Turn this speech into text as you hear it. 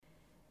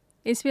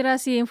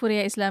Inspirasi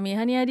Infuria Islami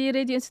hanya di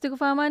Radio Institut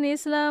Kefahaman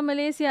Islam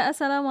Malaysia.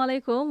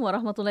 Assalamualaikum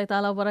warahmatullahi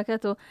taala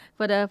wabarakatuh.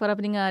 Kepada para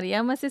pendengar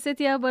yang masih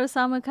setia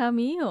bersama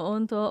kami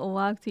untuk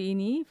waktu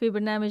ini في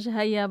برنامج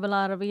هيا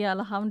بالعربية.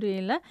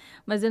 الحمدلله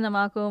ما زلنا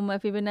معكم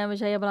في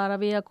برنامج هيا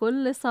بالعربية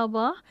كل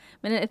صباح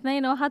من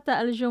الاثنين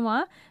وحتى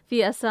الجمعة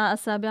في الساعة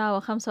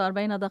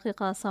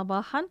 7:45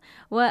 صباحا،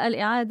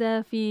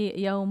 والإعادة في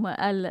يوم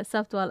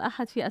السبت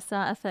والأحد في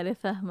الساعة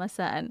 3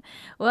 مساء.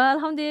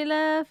 والحمد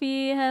لله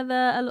في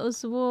هذا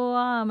الأسبوع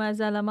ما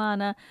زال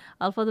معنا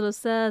الفضل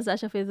الأستاذ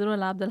أشرف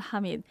ذرون عبد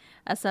الحميد.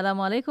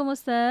 السلام عليكم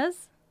أستاذ.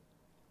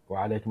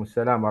 وعليكم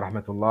السلام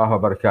ورحمة الله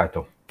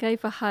وبركاته.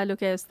 كيف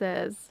حالك يا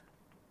أستاذ؟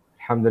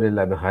 الحمد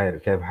لله بخير.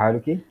 كيف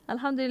حالك؟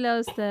 الحمد لله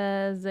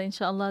أستاذ، إن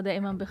شاء الله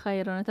دائما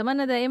بخير،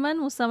 ونتمنى دائما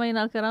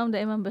مستمعينا الكرام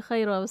دائما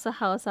بخير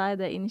وبصحة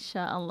وسعادة إن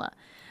شاء الله.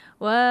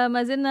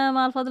 وما زلنا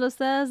مع الفضل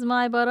الأستاذ مع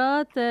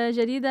عبارات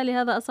جديدة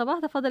لهذا الصباح.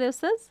 تفضل يا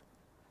أستاذ.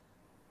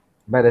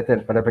 Baik, Datin.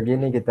 Pada pagi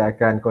ini kita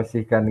akan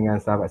kongsikan dengan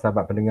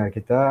sahabat-sahabat pendengar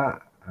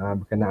kita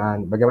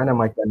berkenaan bagaimana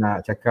mereka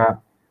nak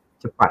cakap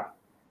cepat.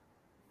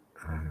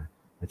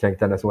 Macam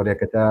kita nak suara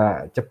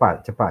kata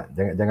cepat,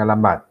 jangan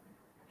lambat.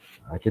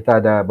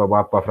 Kita ada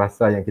beberapa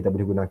frasa yang kita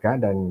boleh gunakan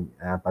dan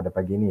pada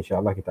pagi ini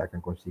insya-Allah kita akan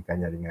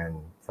kongsikannya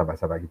dengan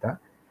sahabat-sahabat kita.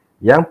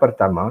 Yang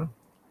pertama,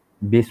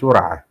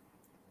 bisur'ah.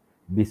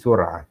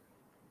 Bisur'ah.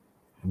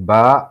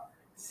 Ba,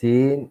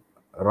 sin,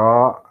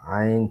 ra,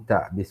 ain,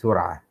 ta.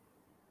 Bisur'ah.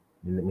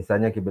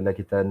 Misalnya bila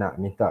kita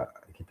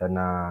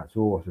nak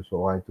suruh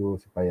seseorang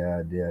itu supaya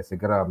dia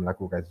segera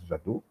melakukan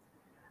sesuatu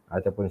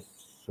ataupun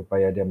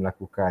supaya dia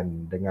melakukan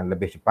dengan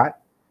lebih cepat,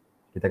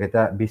 kita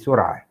kata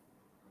bisur'ah.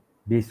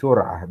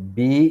 Bisur'ah,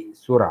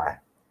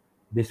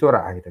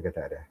 bisur'ah kita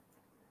kata dia.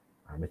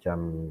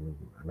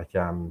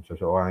 Macam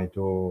seseorang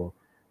itu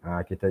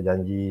kita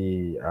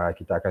janji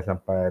kita akan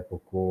sampai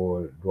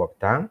pukul 2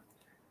 petang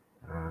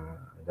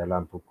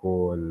dalam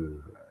pukul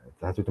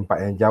satu tempat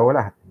yang jauh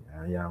lah,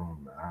 yang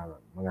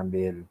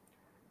mengambil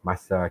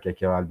masa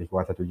kira-kira lebih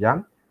kurang 1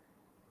 jam.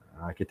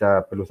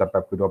 Kita perlu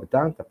sampai pukul 2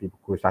 petang, tapi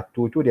pukul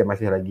 1 tu dia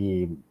masih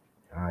lagi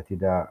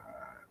tidak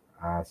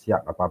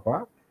siap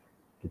apa-apa.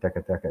 Kita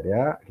kata kat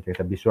dia, kita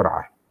kata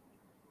bisur'ah.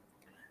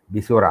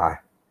 Bisur'ah.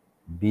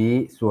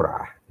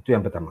 Bisur'ah. Itu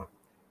yang pertama.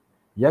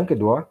 Yang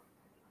kedua,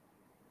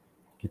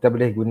 kita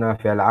boleh guna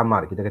fi'il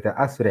amar. Kita kata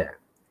asri'.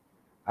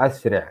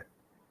 Asri'.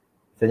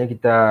 Misalnya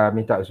kita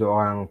minta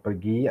seorang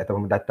pergi atau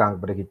datang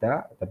kepada kita,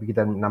 tapi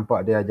kita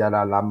nampak dia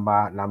jalan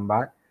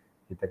lambat,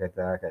 kita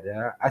kata kat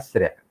dia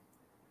asri'.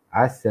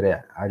 Asri'.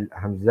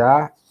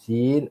 Hamzah,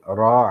 sin,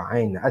 ra,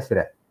 ain.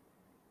 Asri'.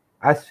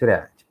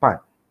 Asri'.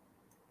 Cepat.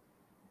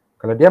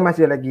 Kalau dia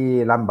masih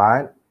lagi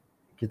lambat,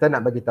 kita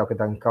nak bagi tahu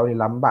kata engkau ni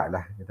lambat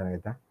lah. Kita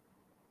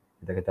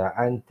kata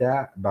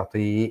anta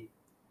bati'.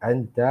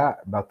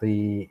 Anta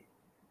bati'.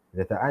 Kita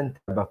kata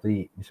anta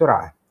bati'.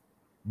 Bisur'ah.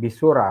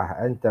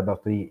 Bisur'ah, anta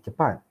bati',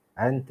 cepat.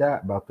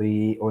 Anta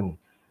bati'un.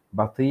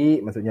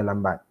 Bati' maksudnya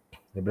lambat.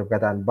 Daripada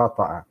perkataan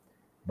bata'a.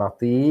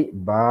 Bati',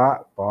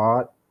 ba,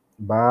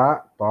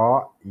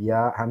 ta,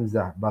 ya,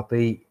 hamzah.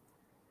 Bati'.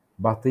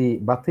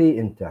 Bati'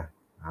 anta.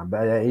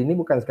 Ini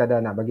bukan sekadar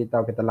nak bagi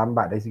tahu kita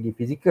lambat dari segi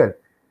fizikal.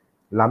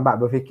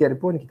 Lambat berfikir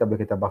pun kita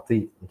boleh kata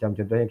bati'. Macam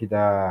contohnya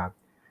kita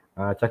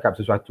cakap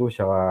sesuatu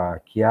secara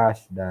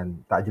kias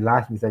dan tak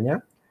jelas misalnya.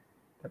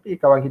 Tapi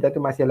kawan kita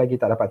tu masih lagi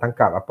tak dapat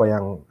tangkap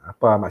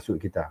apa maksud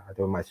kita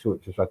atau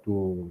maksud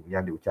sesuatu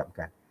yang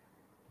diucapkan.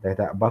 Kita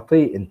kata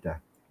bati' anta.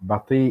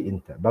 Bati'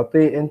 anta.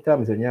 Bati' anta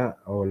maksudnya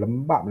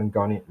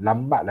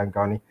lambat lah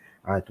engkau ni.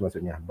 Itu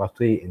maksudnya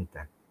bati'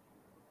 anta.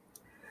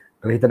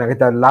 Kalau kita nak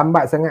kata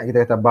lambat sangat,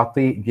 kita kata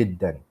bati'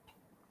 jiddan.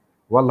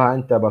 Wallah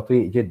anta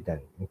bati' jiddan.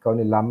 Engkau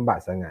ni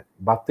lambat sangat.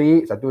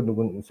 Bati' satu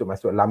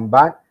maksud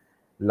lambat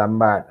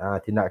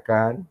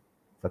tindakan.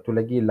 Satu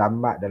lagi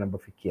lambat dalam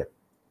berfikir.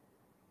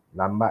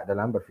 Lambat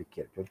dalam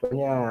berfikir.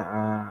 Contohnya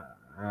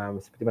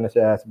seperti mana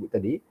saya sebut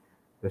tadi,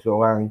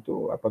 seseorang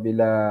itu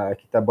apabila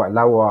kita buat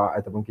lawak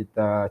ataupun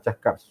kita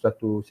cakap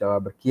sesuatu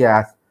secara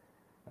berkias,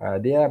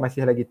 dia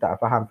masih lagi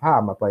tak faham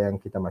apa yang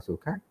kita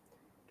masukkan.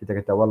 Kita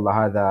kata wallah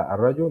hadha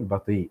ar-rajul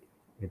bati'.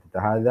 Kita kata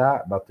hadha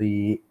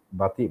bati'.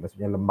 Bati'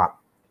 maksudnya lemah.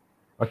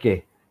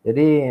 Okey.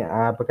 Jadi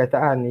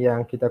perkataan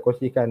yang kita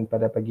kongsikan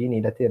pada pagi ini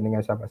Datin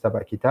dengan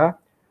sahabat-sahabat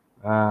kita,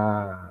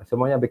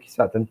 semuanya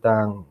berkisar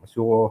tentang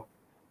suruh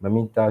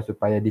meminta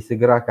supaya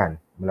disegerakan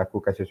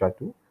melakukan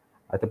sesuatu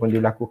ataupun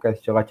dilakukan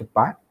secara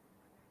cepat.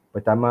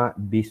 Pertama,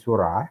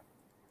 bisur'ah.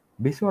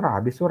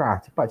 Bisur'ah,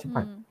 cepat.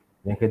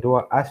 Yang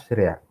kedua,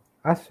 asri'.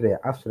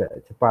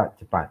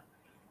 Cepat.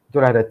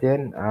 Itulah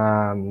Datin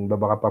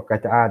beberapa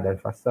perkataan dan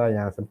fasa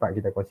yang sempat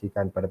kita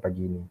kongsikan pada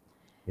pagi ini.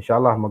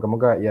 InsyaAllah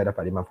moga-moga ia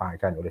dapat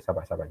dimanfaatkan oleh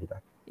sahabat-sahabat kita.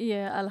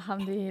 Ya,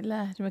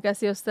 Alhamdulillah. Terima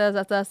kasih Ustaz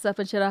atas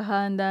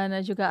pencerahan dan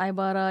juga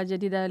عبارة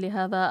جديدة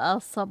لهذا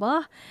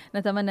الصباح.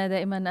 نتمنى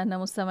دائما أن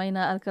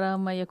مستمعينا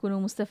الكرام يكونوا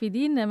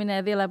مستفيدين من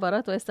هذه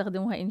العبارات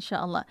ويستخدموها إن شاء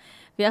الله.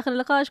 في آخر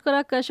اللقاء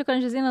أشكرك شكرا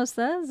جزيلا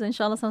أستاذ. إن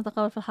شاء الله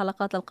سنتقابل في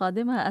الحلقات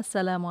القادمة.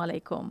 السلام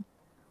عليكم.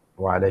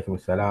 وعليكم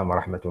السلام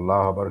ورحمة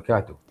الله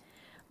وبركاته.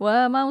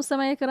 ومع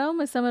مستمعي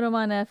الكرام استمروا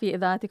معنا في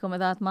إذاعتكم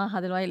إذاعة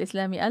معهد الوعي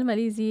الإسلامي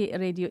الماليزي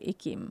راديو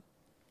إيكيم.